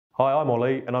Hi, I'm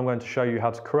Ollie and I'm going to show you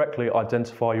how to correctly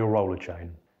identify your roller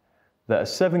chain. There are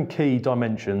 7 key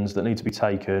dimensions that need to be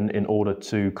taken in order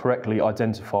to correctly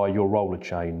identify your roller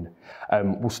chain.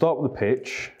 We'll start with the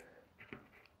pitch.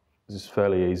 This is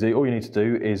fairly easy. All you need to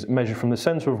do is measure from the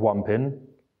centre of one pin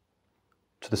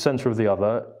to the centre of the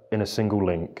other in a single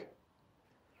link.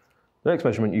 The next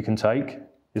measurement you can take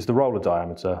is the roller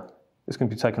diameter. This can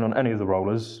be taken on any of the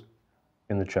rollers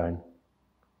in the chain,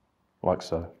 like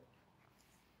so.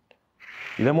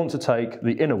 You then want to take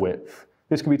the inner width.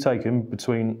 This can be taken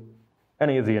between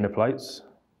any of the inner plates,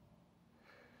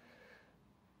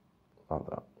 like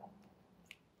that.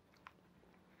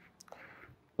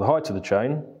 The height of the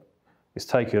chain is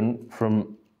taken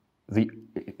on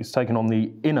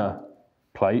the inner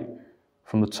plate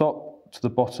from the top to the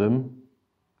bottom,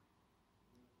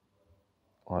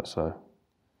 like so.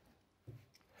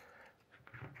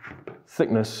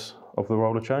 Thickness of the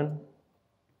roller chain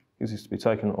is to be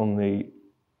taken on the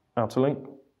outer link,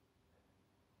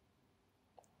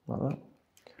 like that.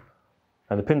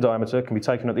 And the pin diameter can be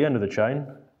taken at the end of the chain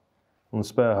on the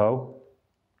spare hole,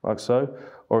 like so,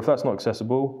 or if that's not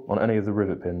accessible, on any of the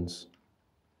rivet pins.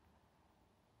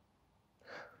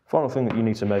 Final thing that you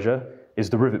need to measure is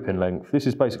the rivet pin length. This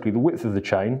is basically the width of the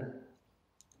chain,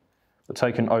 but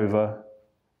taken over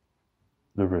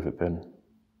the rivet pin,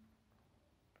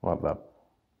 like that.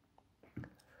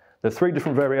 There are 3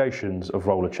 different variations of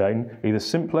roller chain, either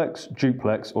simplex,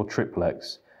 duplex or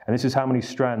triplex, and this is how many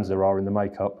strands there are in the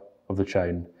makeup of the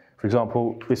chain. For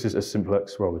example, this is a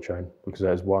simplex roller chain because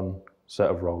there's one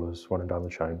set of rollers running down the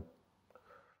chain.